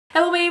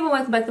Hello babe, and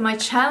welcome back to my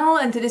channel,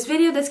 and to this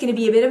video that's going to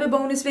be a bit of a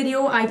bonus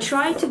video. I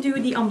tried to do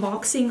the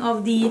unboxing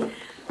of the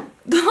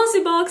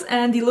Glossy Box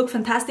and the Look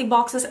Fantastic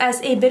boxes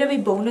as a bit of a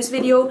bonus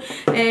video,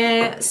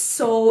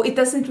 so it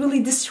doesn't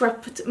really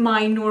disrupt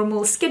my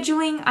normal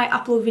scheduling. I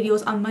upload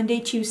videos on Monday,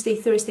 Tuesday,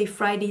 Thursday,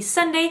 Friday,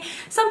 Sunday.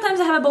 Sometimes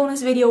I have a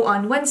bonus video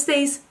on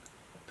Wednesdays.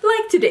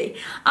 Like today.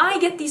 I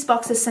get these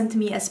boxes sent to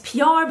me as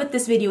PR, but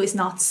this video is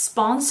not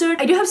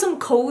sponsored. I do have some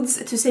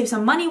codes to save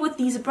some money with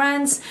these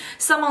brands,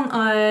 some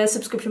on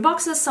subscription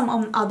boxes, some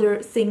on other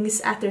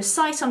things at their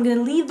site, so I'm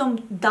gonna leave them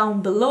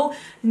down below,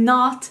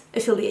 not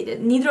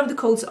affiliated. Neither of the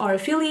codes are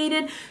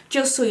affiliated,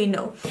 just so you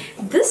know.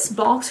 This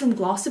box from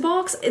Glossy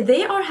Box,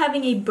 they are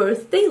having a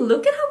birthday.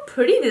 Look at how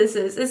pretty this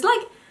is. It's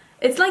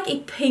like a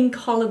pink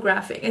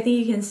holographic. I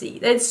think you can see.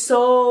 It's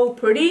so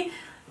pretty.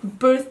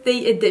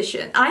 Birthday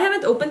edition. I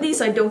haven't opened these,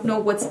 so I don't know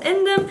what's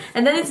in them.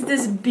 And then it's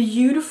this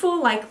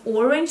beautiful like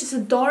orange. It's a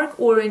dark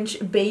orange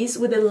base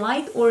with a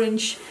light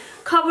orange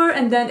cover,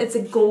 and then it's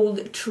a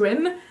gold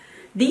trim.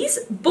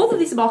 Both of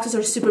these boxes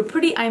are super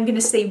pretty. I'm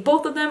gonna save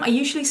both of them. I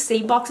usually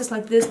save boxes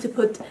like this to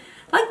put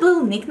like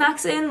little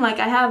knickknacks in. Like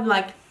I have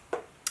like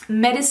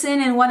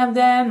medicine in one of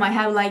them. I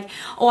have like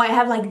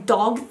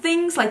dog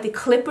things like the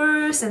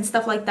clippers and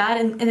stuff like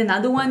that in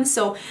another one.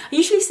 So I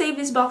usually save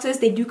these boxes.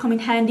 They do come in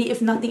handy,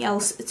 if nothing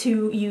else,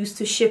 to use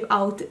to ship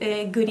out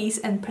goodies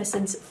and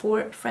presents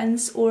for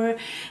friends or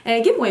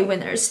giveaway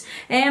winners.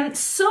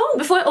 So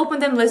before I open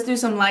them, let's do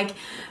some like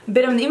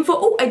bit of an info.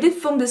 Oh, I did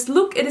film this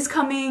look. It is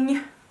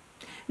coming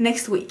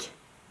next week.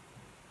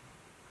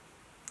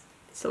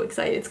 So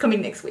excited, it's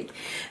coming next week.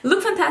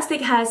 Look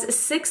Fantastic has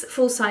 6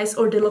 full-size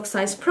or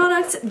deluxe-size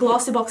products.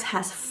 Glossy Box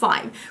has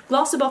 5.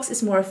 Glossy Box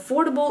is more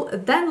affordable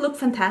than Look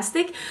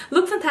Fantastic.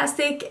 Look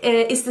Fantastic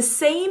is the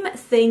same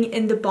thing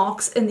in the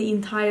box in the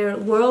entire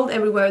world,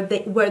 everywhere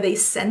where they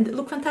send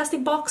Look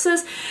Fantastic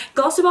boxes.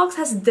 Glossy Box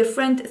has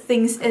different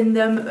things in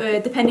them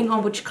depending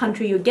on which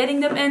country you're getting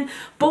them in.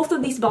 Both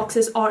of these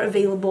boxes are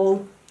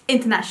available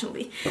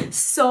internationally.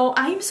 So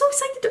I'm so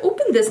excited to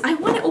open this. I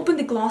want to open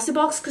the Glossy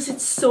Box because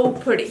it's so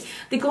pretty.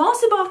 The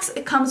Glossy Box,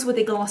 it comes with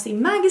a glossy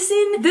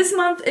magazine. This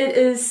month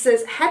it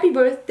says happy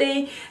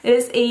birthday. It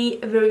is a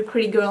very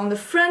pretty girl on the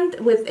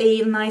front with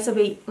a nice of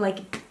a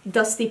like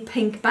dusty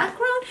pink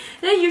background.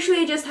 And it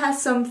usually just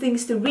has some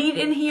things to read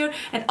in here,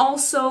 and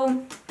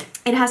also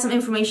it has some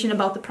information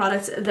about the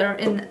products that are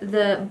in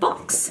the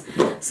box.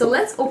 So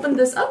let's open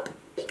this up.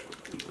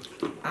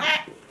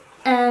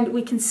 And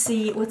we can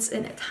see what's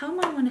in it. How do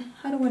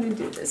I want to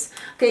do this?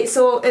 Okay,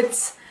 so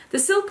the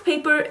silk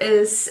paper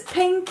is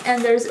pink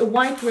and there's a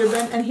white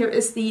ribbon, and here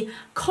is the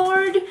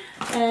card.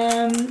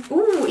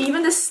 Ooh,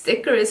 even the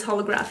sticker is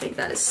holographic.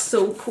 That is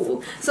so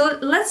cool. So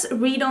let's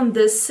read on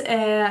this.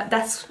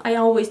 I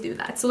always do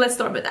that. So let's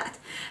start with that.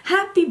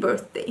 Happy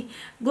birthday!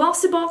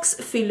 Glossy Box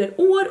fyller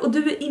år och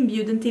du är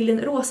inbjuden till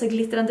en rosa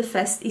glittrande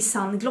fest i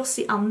sann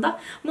glossy-anda.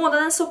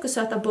 Månadens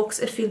sockersöta box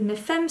är fylld med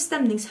 5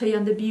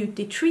 stämningshöjande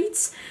beauty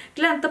treats.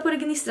 Glänta på det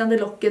gnistrande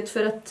locket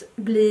för att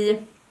bli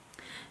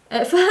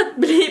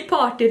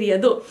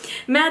partyredo.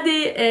 Med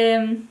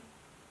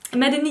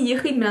de 9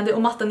 skimrande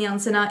och matta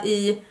nyanserna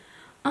i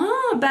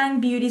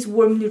Bang Beauty's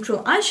Warm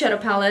Neutral Eyeshadow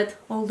Palette.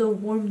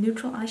 Although Warm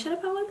Neutral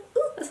Eyeshadow Palette?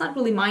 That's not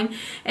really mine.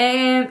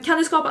 Kan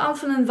du skapa allt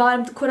från en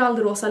varmt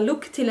korallrosa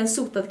look till en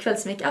sotad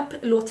kvällsmakeup?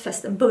 Låt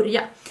festen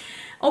börja.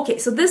 Okay,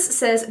 so this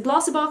says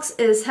Glossy Box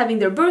is having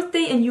their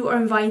birthday and you are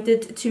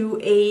invited to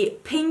a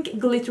pink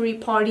glittery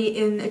party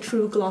in a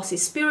true glossy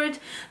spirit.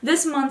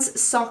 This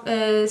month's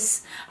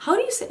how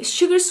do you say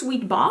sugar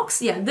sweet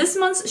box? Yeah, this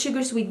month's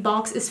sugar sweet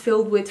box is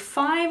filled with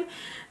 5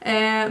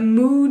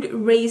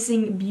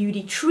 mood-raising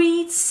beauty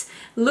treats.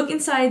 Look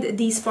inside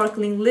the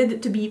sparkling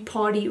lid to be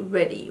party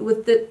ready.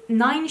 With the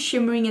 9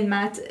 shimmering and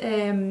matte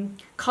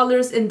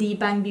colors in the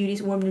Bang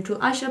Beauty's Warm Neutral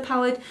Eyeshadow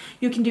Palette,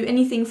 you can do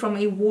anything from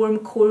a warm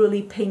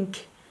corally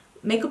pink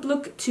makeup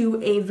look to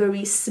a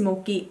very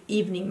smoky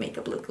evening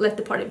makeup look. Let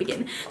the party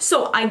begin.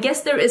 So I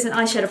guess there is an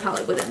eyeshadow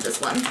palette within this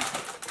one.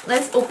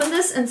 Let's open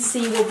this and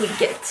see what we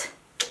get.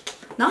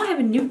 Now I have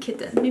a new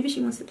kitten. Maybe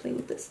she wants to play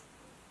with this.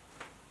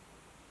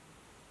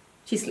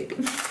 She's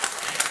sleeping.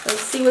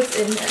 Let's see what's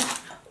in here.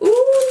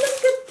 Ooh,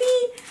 look at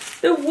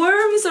the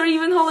worms are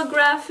even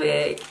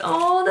holographic.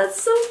 Oh,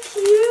 that's so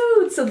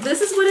cute. So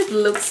this is what it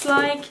looks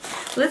like.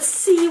 Let's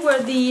see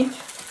where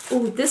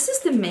oh, this is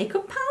the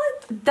makeup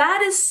palette?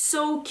 That is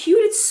so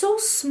cute. It's so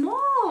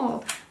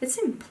small. It's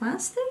in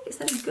plastic? Is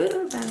that a good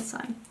or a bad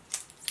sign?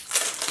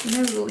 I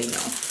never really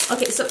know.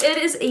 Okay, so it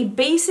is a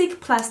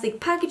basic plastic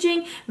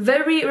packaging,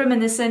 very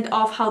reminiscent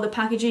of how the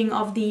packaging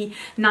of the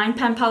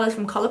 9-pan palette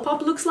from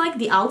Colourpop looks like.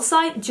 The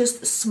outside,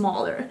 just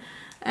smaller.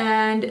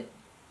 And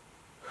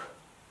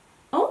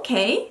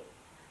okay,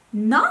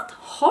 not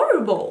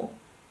horrible.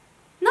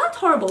 Not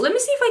horrible. Let me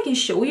see if I can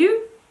show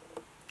you.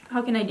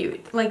 How can I do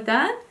it? Like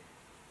that?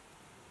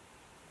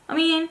 I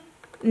mean,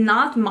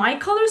 not my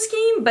color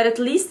scheme, but at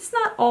least it's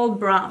not all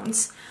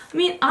browns. I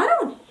mean, I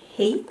don't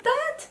hate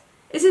that.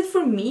 Is it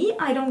for me?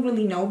 I don't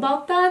really know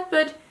about that,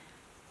 but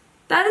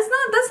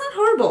that's not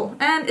horrible.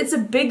 And it's a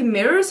big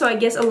mirror, so I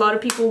guess a lot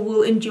of people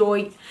will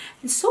enjoy.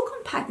 It's so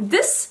compact.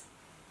 This,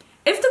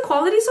 if the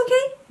quality is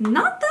okay,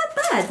 not that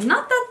bad,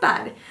 not that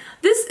bad.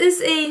 This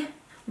is a, oh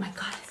my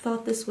god, I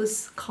thought this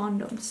was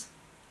condoms.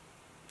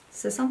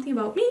 Says something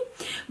about me.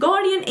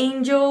 Guardian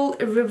Angel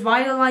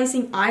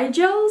Revitalizing Eye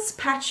Gels,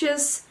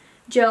 Patches,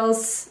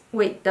 Gels.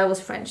 Wait, that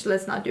was French,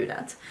 let's not do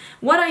that.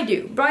 What I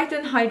do,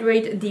 brighten,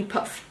 hydrate,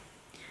 depuff.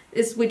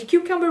 Is with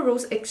cucumber,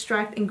 rose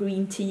extract, and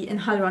green tea,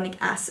 and hyaluronic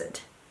acid.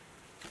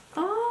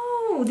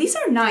 Oh, these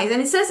are nice.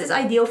 And it says it's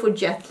ideal for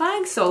jet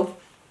lag, so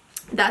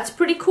that's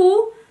pretty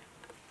cool.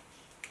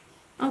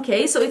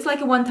 Okay, so it's like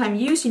a one-time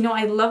use. You know,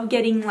 I love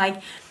getting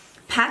like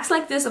packs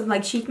like this of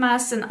like sheet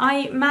masks and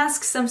eye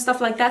masks and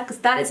stuff like that, because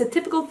that is a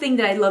typical thing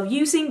that I love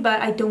using, but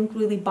I don't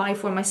really buy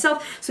for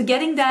myself. So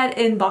getting that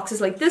in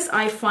boxes like this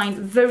I find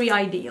very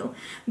ideal.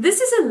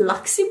 This is a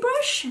Luxy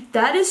brush.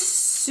 That is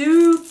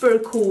super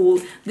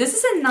cool. This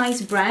is a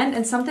nice brand,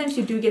 and sometimes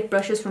you do get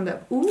brushes from them.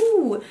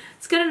 Ooh,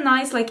 it's got a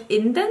nice like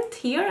indent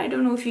here. I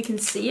don't know if you can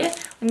see it.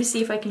 Let me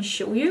see if I can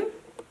show you.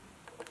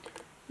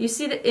 You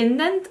see the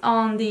indent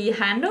on the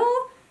handle?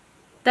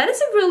 That is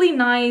a really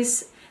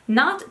nice,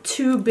 not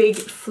too big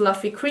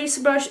fluffy crease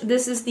brush.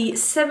 This is the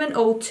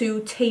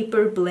 702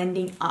 Taper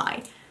Blending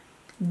Eye.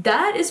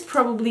 That is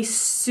probably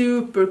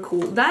super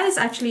cool. That is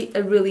actually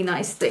a really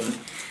nice thing.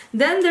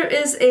 Then there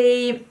is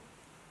a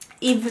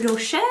Yves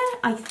Rocher,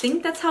 I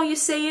think that's how you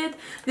say it.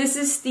 This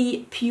is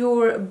the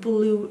Pure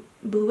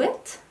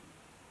Bluette.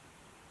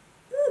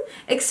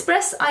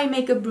 Express Eye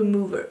Makeup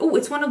Remover. Oh,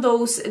 it's one of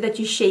those that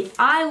you shake.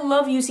 I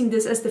love using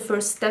this as the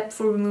first step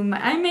for removing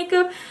my eye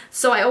makeup,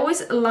 so I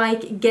always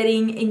like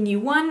getting a new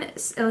one.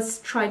 Let's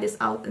try this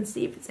out and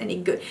see if it's any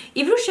good.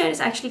 Yves Rocher is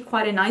actually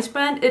quite a nice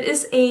brand. It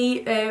is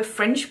a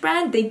French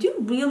brand. They do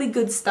really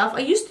good stuff. I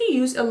used to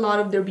use a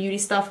lot of their beauty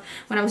stuff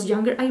when I was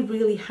younger. I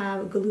really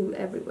have glue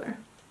everywhere.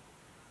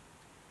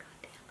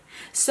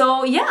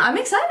 So yeah, I'm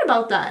excited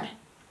about that.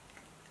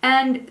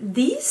 And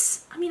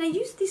these, I mean, I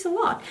use these a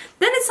lot.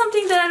 Then it's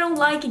something that I don't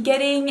like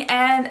getting,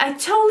 and I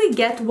totally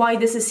get why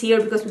this is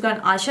here, because we've got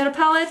an eyeshadow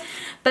palette,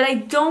 but I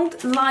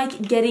don't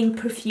like getting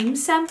perfume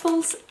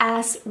samples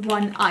as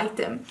one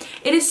item.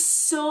 It is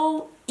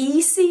so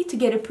easy to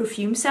get a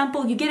perfume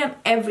sample. You get them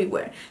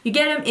everywhere. You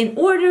get them in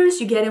orders,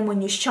 you get them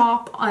when you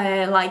shop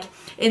like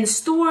in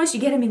stores, you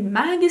get them in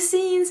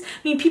magazines. I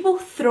mean, people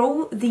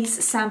throw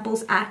these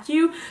samples at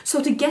you,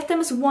 so to get them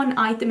as one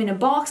item in a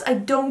box, I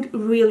don't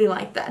really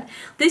like that.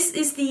 This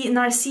is the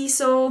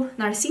Narciso,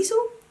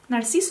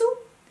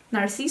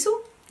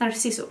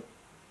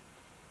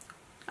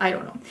 I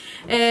don't know.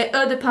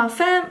 Eau de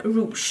Parfum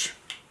Rouge.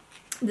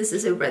 This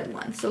is a red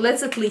one, so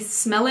let's at least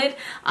smell it.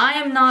 I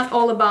am not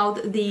all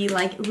about the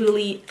like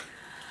really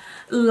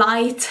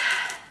light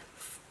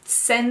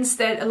scents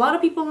that a lot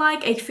of people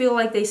like. I feel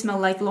like they smell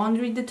like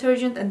laundry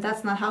detergent, and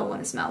that's not how I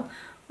want to smell.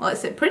 Well,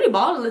 it's a pretty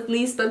bottle at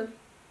least, but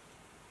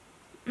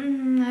I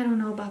don't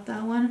know about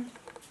that one.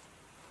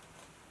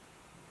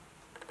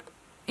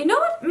 You know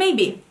what?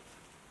 Maybe.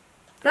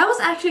 That was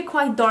actually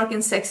quite dark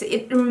and sexy.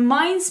 It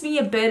reminds me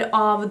a bit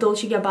of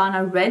Dolce &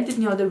 Gabbana Red,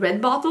 you know, the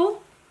red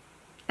bottle.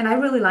 And I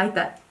really like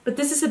that. But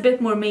this is a bit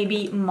more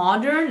maybe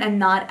modern and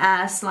not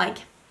as like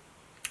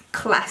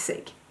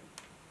classic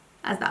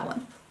as that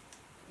one.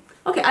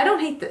 Okay, I don't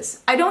hate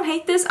this. I don't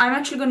hate this. I'm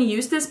actually going to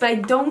use this, but I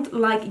don't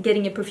like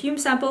getting a perfume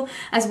sample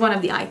as one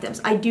of the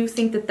items. I do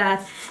think that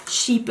that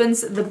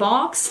cheapens the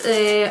box,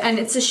 and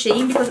it's a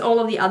shame because all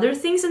of the other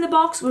things in the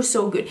box were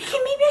so good. Okay,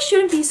 maybe I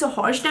shouldn't be so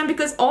harsh then,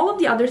 because all of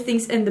the other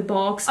things in the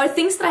box are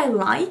things that I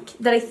like,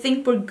 that I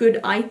think were good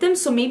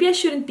items, so maybe I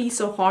shouldn't be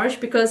so harsh,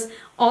 because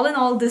all in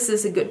all, this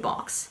is a good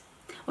box.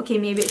 Okay,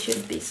 maybe I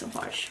shouldn't be so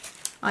harsh.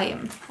 I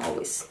am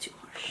always too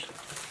harsh.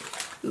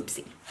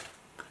 Oopsie.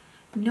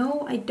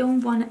 No, I don't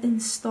want to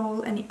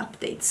install any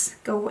updates.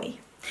 Go away.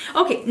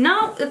 Okay,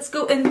 now let's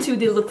go into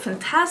the Look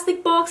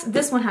Fantastic box.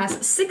 This one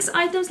has 6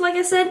 items, like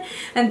I said,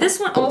 and this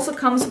one also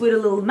comes with a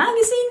little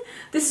magazine.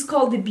 This is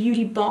called the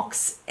Beauty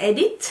Box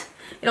Edit.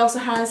 It also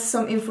has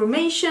some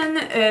information,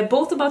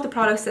 both about the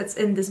products that's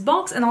in this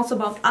box and also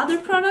about other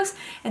products,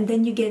 and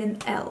then you get an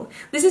L.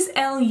 This is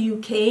L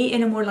UK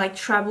in a more like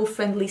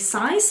travel-friendly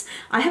size.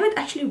 I haven't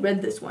actually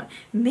read this one.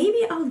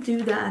 Maybe I'll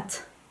do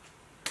that.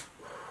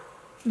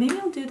 Maybe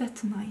I'll do that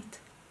tonight.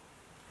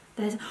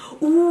 That's,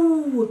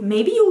 ooh,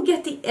 maybe you'll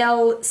get the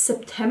L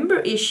September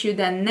issue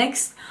then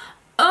next.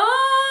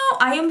 Oh,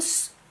 I am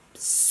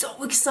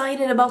so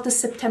excited about the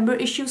September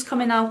issues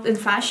coming out in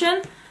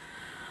fashion.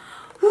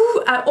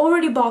 Ooh, I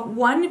already bought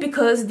one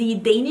because the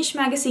Danish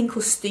magazine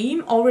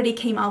Costume already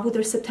came out with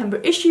their September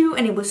issue,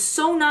 and it was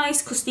so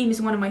nice. Costume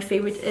is one of my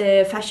favorite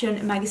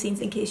fashion magazines,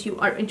 in case you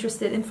are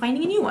interested in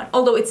finding a new one,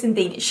 although it's in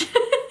Danish.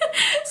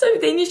 So if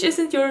Danish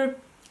isn't your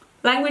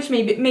language,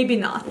 maybe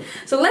not.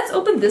 So let's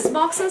open this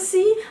box and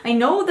see. I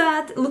know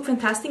that Look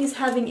Fantastic is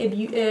having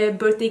a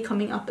birthday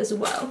coming up as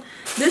well.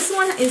 This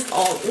one is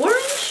all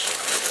orange.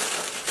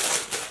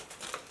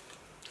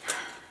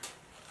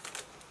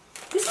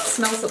 This one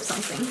smells of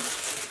something.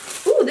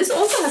 Ooh, this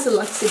also has a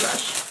Luxy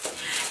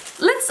brush.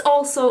 let's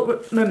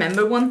also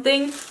remember one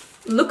thing.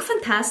 Look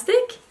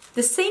Fantastic,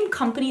 the same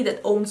company that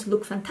owns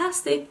Look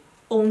Fantastic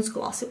owns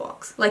Glossy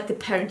Box, like the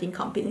parenting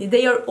company.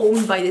 They are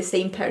owned by the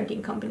same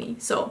parenting company.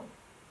 So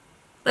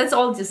let's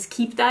all just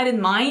keep that in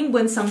mind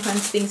when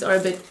sometimes things are a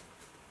bit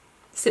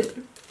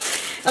simple.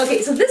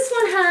 Okay, so this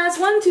one has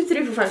 1, 2,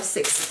 3, 4, 5,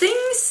 6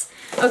 things.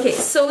 Okay,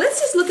 so let's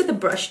just look at the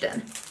brush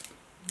then.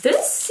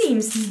 This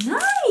seems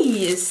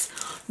nice.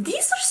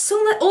 These are so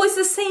nice. Oh, it's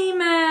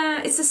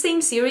the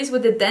same series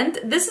with the dent.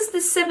 This is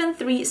the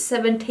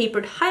 737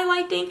 tapered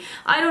highlighting.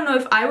 I don't know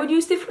if I would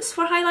use this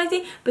for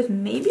highlighting, but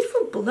maybe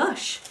for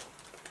blush.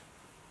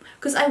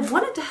 Because I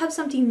wanted to have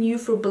something new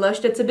for blush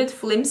that's a bit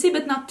flimsy,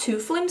 but not too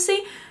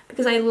flimsy.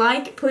 Because I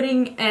like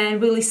putting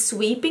really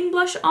sweeping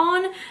blush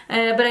on,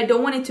 but I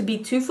don't want it to be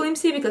too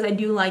flimsy because I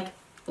do like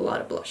a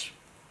lot of blush.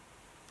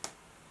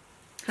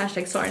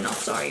 Hashtag sorry, not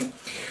sorry.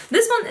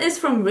 This one is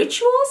from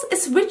Rituals.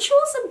 Is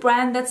Rituals a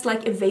brand that's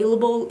like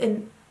available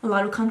in a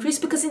lot of countries?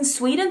 Because in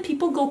Sweden,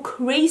 people go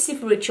crazy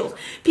for Rituals.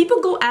 People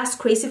go as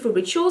crazy for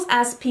Rituals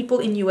as people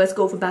in US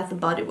go for Bath &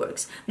 Body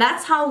Works.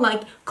 That's how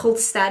like cult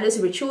status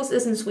Rituals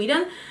is in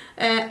Sweden.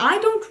 I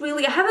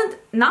haven't,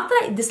 not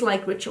that I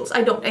dislike Rituals.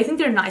 I don't. I think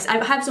they're nice.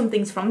 I have some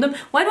things from them.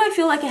 Why do I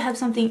feel like I have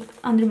something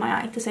under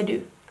my eye? Because I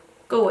do.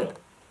 Go away.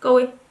 Go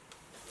away.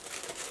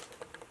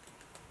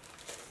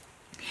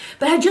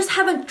 But I just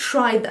haven't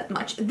tried that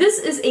much. This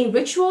is a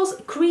Rituals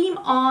Cream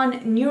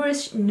on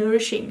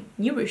Nourishing.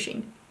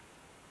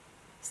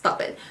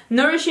 Stop it.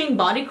 Nourishing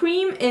body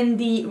cream in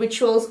the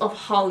Rituals of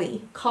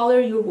Holly.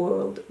 Color your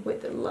world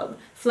with love.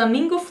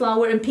 Flamingo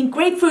flower and pink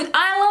grapefruit.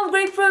 I love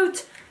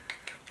grapefruit!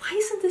 Why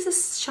isn't this a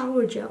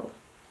shower gel?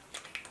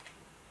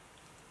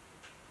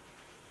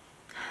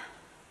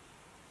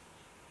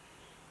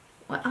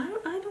 Well,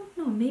 I don't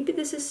know. Maybe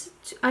this is...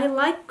 I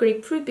like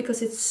grapefruit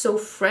because it's so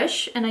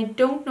fresh, and I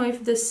don't know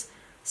if this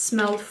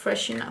smelled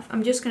fresh enough.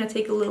 I'm just gonna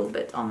take a little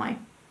bit on my...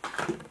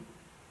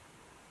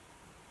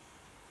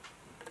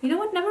 You know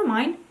what? Never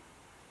mind.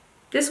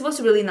 This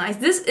was really nice.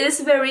 This is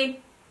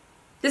very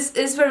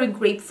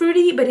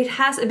grapefruity, but it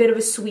has a bit of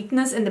a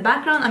sweetness in the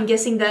background. I'm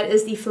guessing that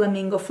is the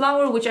flamingo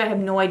flower, which I have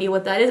no idea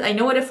what that is. I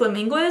know what a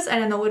flamingo is,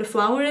 and I know what a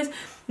flower is.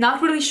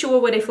 Not really sure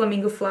what a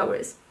flamingo flower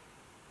is.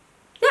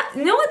 Yeah,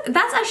 you know what?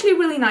 That's actually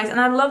really nice, and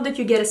I love that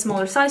you get a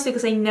smaller size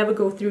because I never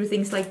go through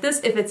things like this.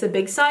 If it's a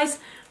big size,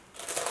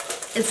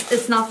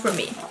 it's not for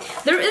me.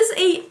 There is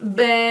a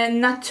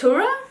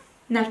Natura.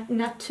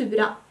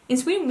 In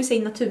Sweden we say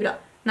Natura.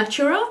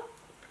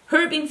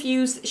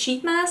 Herb-infused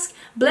sheet mask,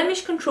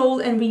 blemish control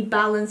and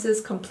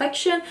rebalances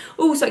complexion.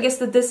 Oh, so I guess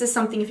that this is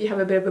something if you have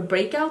a bit of a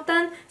breakout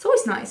then. It's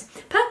always nice.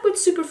 Packed with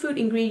superfood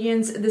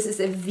ingredients, this is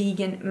a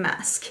vegan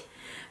mask.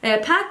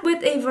 Packed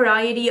with a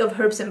variety of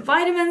herbs and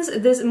vitamins,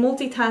 this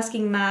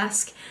multitasking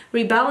mask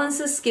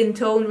rebalances skin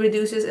tone,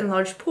 reduces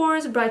enlarged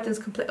pores, brightens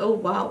complexion. Oh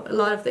wow, a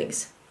lot of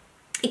things.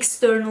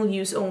 External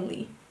use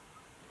only.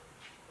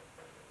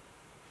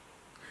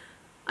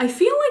 I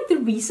feel like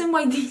the reason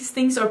why these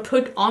things are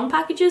put on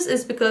packages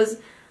is because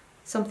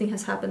something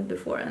has happened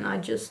before and I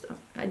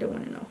don't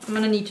want to know. I'm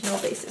gonna need to know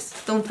basis.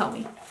 Don't tell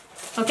me.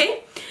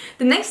 Okay?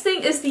 The next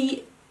thing is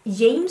the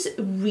James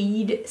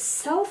Reed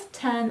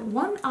Self-Tan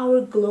 1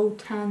 Hour Glow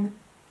Tan.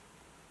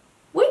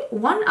 Wait,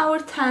 1 Hour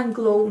Tan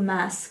Glow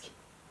Mask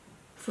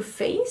for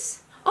face?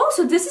 Oh,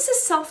 so this is a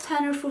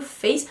self-tanner for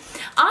face.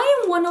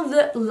 I am one of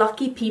the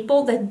lucky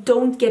people that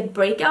don't get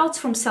breakouts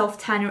from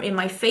self-tanner in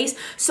my face.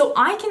 So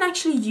I can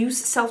actually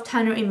use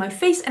self-tanner in my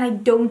face and I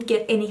don't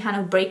get any kind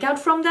of breakout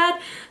from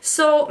that.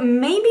 So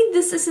maybe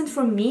this isn't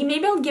for me.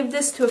 Maybe I'll give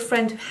this to a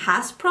friend who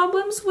has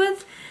problems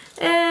with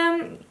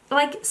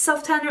like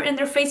self-tanner in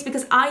their face,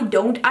 because I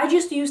don't. I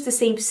just use the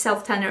same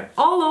self-tanner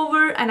all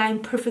over and I'm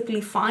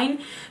perfectly fine.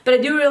 But I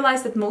do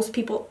realize that most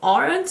people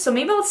aren't, so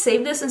maybe I'll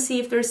save this and see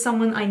if there's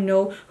someone I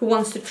know who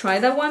wants to try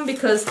that one,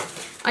 because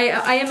I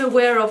am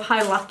aware of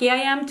how lucky I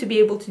am to be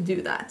able to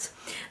do that.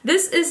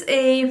 This is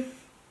a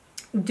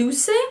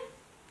Douce,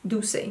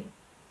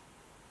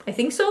 I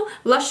think so,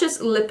 Luscious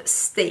Lip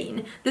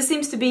Stain. This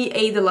seems to be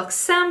a deluxe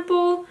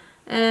sample.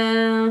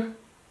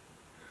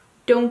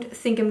 Don't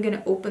think I'm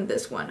gonna open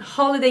this one.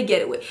 Holiday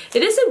Getaway.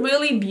 It is a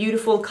really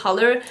beautiful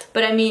color,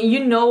 but I mean,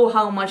 you know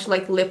how much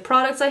like lip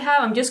products I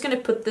have. I'm just gonna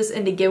put this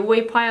in the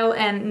giveaway pile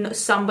and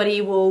somebody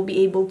will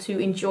be able to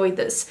enjoy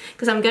this,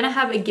 because I'm gonna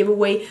have a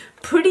giveaway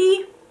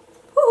pretty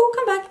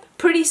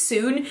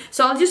soon.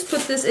 So I'll just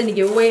put this in the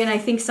giveaway and I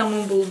think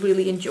someone will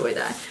really enjoy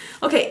that.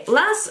 Okay,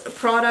 last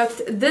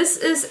product. This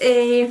is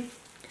a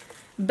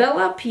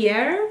Bella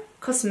Pierre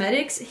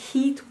Cosmetics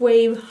Heat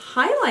Wave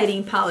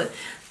Highlighting Palette.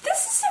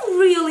 This is a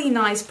really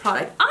nice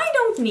product. I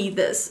don't need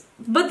this,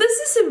 but this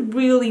is a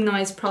really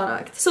nice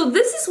product. So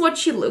this is what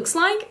she looks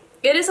like.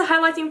 It is a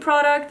highlighting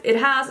product. It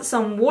has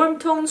some warm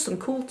tones, some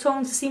cool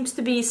tones. It seems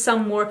to be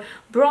some more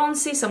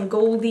bronzy, some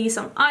goldy,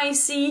 some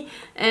icy.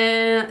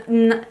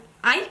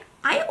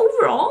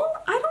 Overall,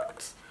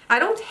 I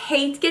don't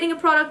hate getting a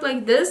product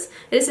like this.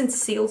 It isn't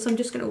sealed, so I'm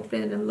just gonna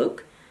open it and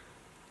look.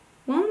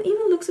 One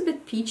even looks a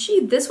bit peachy.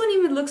 This one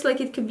even looks like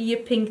it could be a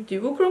pink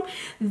duochrome.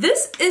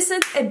 This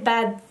isn't a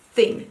bad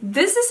thing.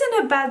 This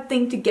isn't a bad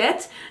thing to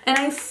get, and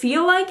I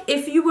feel like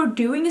if you were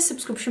doing a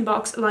subscription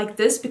box like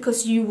this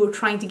because you were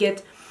trying to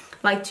get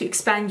like to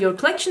expand your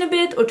collection a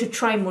bit or to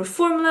try more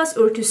formulas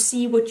or to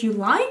see what you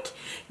like,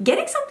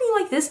 getting something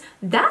like this,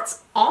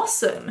 that's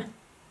awesome.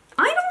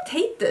 I don't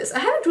hate this. I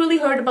haven't really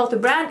heard about the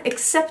brand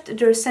except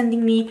they're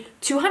sending me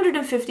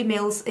 250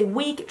 mails a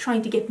week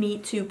trying to get me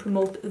to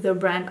promote their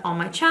brand on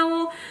my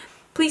channel.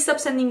 Please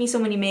stop sending me so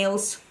many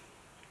mails,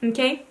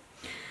 okay?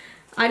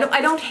 I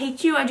don't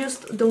hate you, I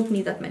just don't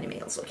need that many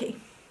mails, okay?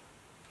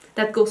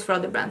 That goes for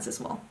other brands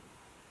as well.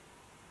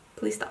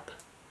 Please stop.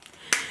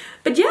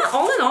 But yeah,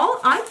 all in all,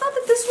 I thought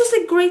that this was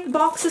a great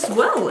box as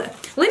well.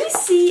 Let me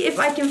see if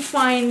I can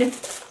find...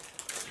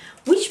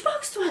 Which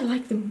box do I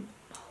like the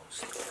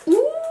most?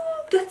 Ooh,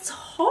 that's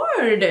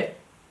hard.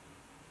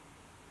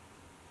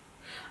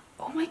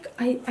 Oh my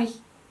god,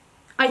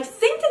 I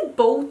think that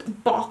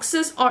both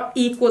boxes are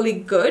equally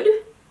good.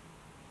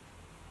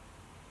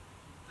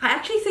 I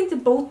actually think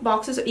that both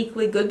boxes are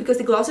equally good because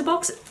the Glossy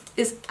Box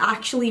is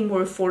actually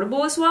more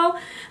affordable as well.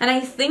 And I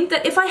think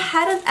that if I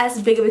hadn't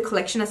as big of a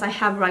collection as I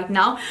have right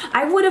now,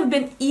 I would have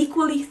been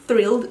equally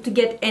thrilled to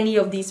get any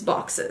of these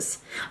boxes.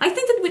 I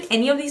think that with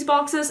any of these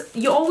boxes,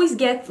 you always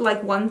get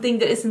like one thing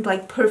that isn't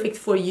like perfect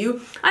for you.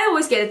 I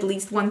always get at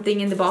least one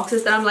thing in the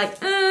boxes that I'm like,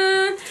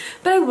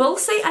 But I will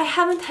say I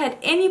haven't had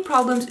any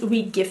problems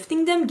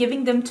re-gifting them,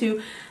 giving them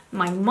to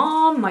my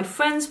mom, my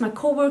friends, my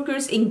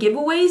co-workers in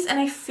giveaways, and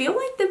I feel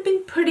like they've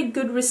been pretty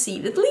good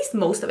received, at least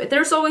most of it.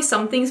 There's always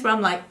some things where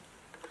I'm like,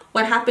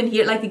 what happened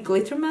here? Like the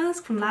glitter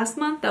mask from last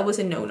month, that was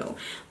a no-no.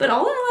 But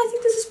all in all, I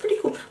think this is pretty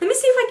cool. Let me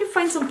see if I can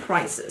find some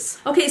prices.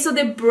 Okay, so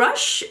the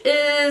brush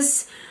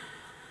is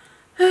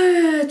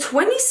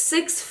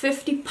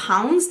 26.50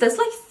 pounds. That's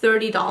like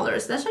 $30.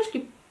 That's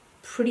actually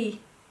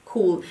pretty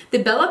cool. The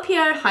Bella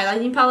Pierre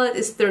highlighting palette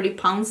is 30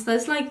 pounds.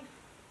 That's like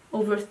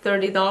over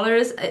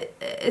 $30.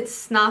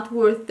 It's not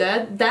worth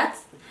that.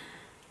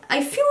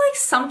 I feel like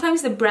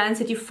sometimes the brands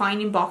that you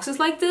find in boxes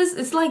like this,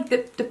 it's like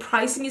the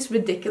pricing is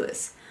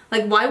ridiculous.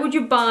 Like, why would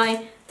you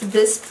buy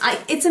this?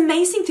 It's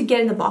amazing to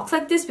get in a box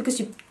like this because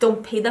you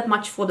don't pay that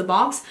much for the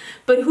box,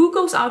 but who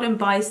goes out and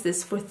buys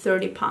this for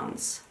 30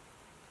 pounds?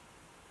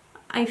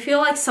 I feel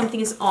like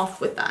something is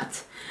off with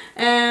that.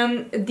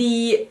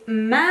 The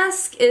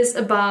mask is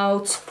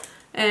about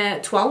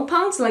 12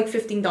 pounds, like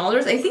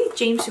 $15. I think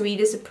James Read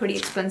is a pretty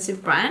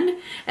expensive brand.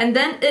 And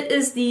then it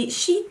is the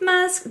sheet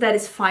mask that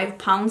is 5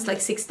 pounds, like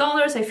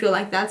 $6. I feel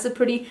like that's a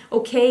pretty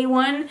okay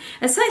one.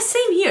 And so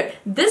same here,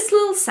 this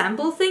little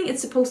sample thing,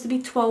 it's supposed to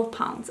be 12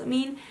 pounds. I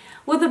mean,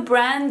 with a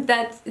brand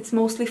that it's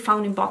mostly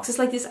found in boxes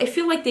like this, I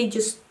feel like they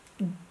just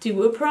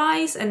do a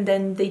price and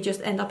then they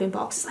just end up in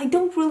boxes. I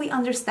don't really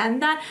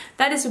understand that.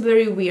 That is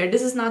very weird.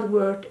 This is not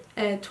worth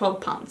 12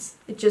 pounds.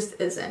 It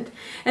just isn't.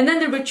 And then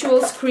the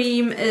Rituals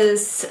cream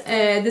is,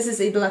 this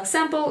is a deluxe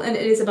sample and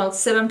it is about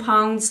 7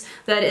 pounds.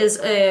 That is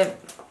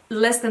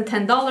less than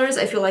 $10.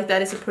 I feel like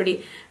that is a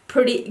pretty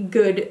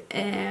good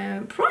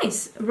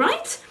price,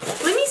 right?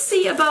 Let me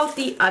see about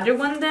the other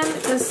one then,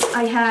 because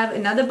I have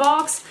another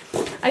box.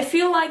 I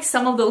feel like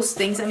some of those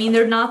things, I mean,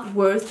 they're not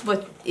worth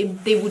what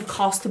they would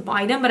cost to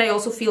buy them, but I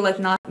also feel like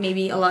not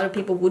maybe a lot of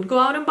people would go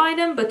out and buy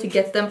them, but to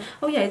get them,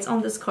 oh yeah, it's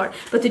on this card,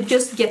 but to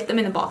just get them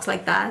in a box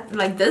like that,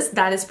 like this,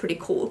 that is pretty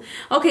cool.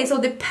 Okay, so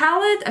the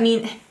palette, I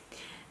mean,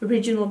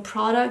 original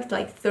product,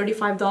 like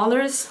 $35.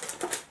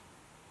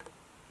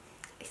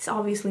 It's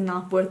obviously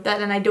not worth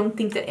that, and I don't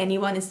think that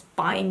anyone is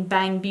buying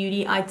Bang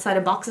Beauty outside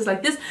of boxes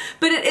like this,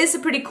 but it is a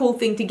pretty cool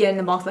thing to get in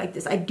a box like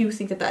this. I do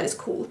think that that is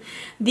cool.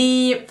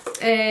 The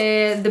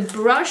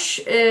brush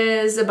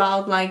is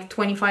about like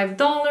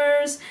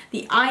 $25.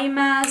 The eye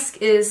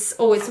mask is,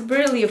 oh, it's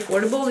really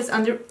affordable. It's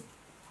under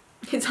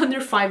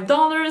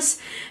 $5.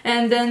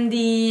 And then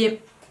the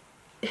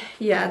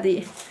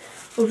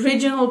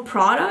original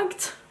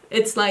product,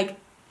 it's like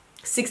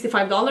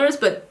 $65,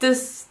 but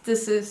this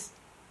is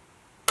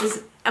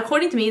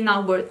according to me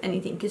not worth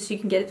anything because you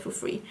can get it for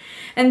free.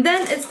 And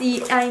then it's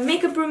the eye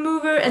makeup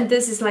remover, and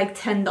this is like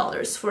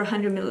 $10 for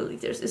 100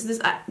 milliliters. Is this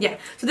yeah,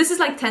 so this is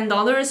like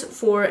 $10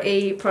 for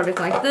a product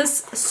like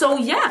this. So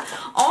yeah,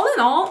 all in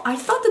all, I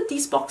thought that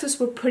these boxes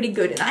were pretty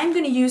good, and I'm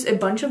gonna use a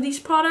bunch of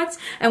these products,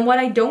 and what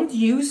I don't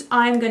use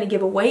I'm gonna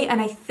give away, and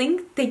I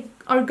think they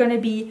are gonna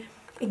be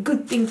a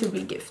good thing to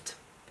re-gift.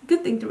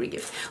 Good thing to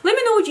re-gift. Let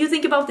me know what you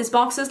think about these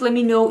boxes. Let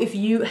me know if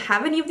you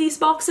have any of these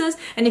boxes,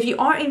 and if you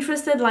are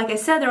interested, like I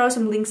said, there are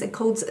some links and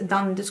codes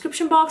down in the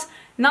description box.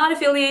 Not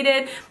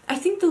affiliated. I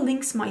think the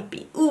links might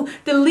be. Ooh,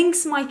 the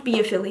links might be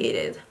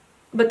affiliated,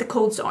 but the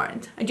codes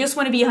aren't. I just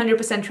want to be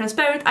 100%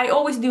 transparent. I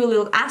always do a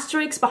little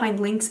asterisk behind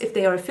links if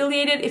they are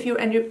affiliated. If you're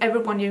ever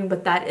wondering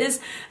what that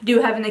is, I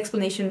do have an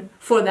explanation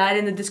for that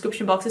in the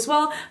description box as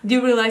well. I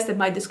do realize that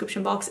my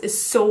description box is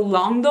so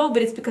long though,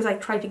 but it's because I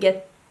try to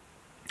get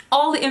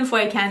all the info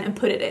I can and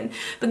put it in.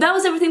 But that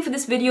was everything for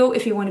this video.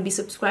 If you want to be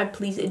subscribed,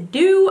 please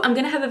do. I'm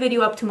gonna have a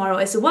video up tomorrow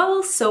as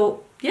well,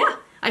 so yeah,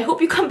 I hope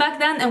you come back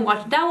then and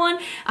watch that one.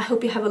 I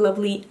hope you have a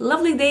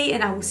lovely day,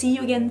 and I will see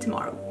you again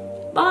tomorrow.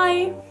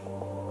 Bye!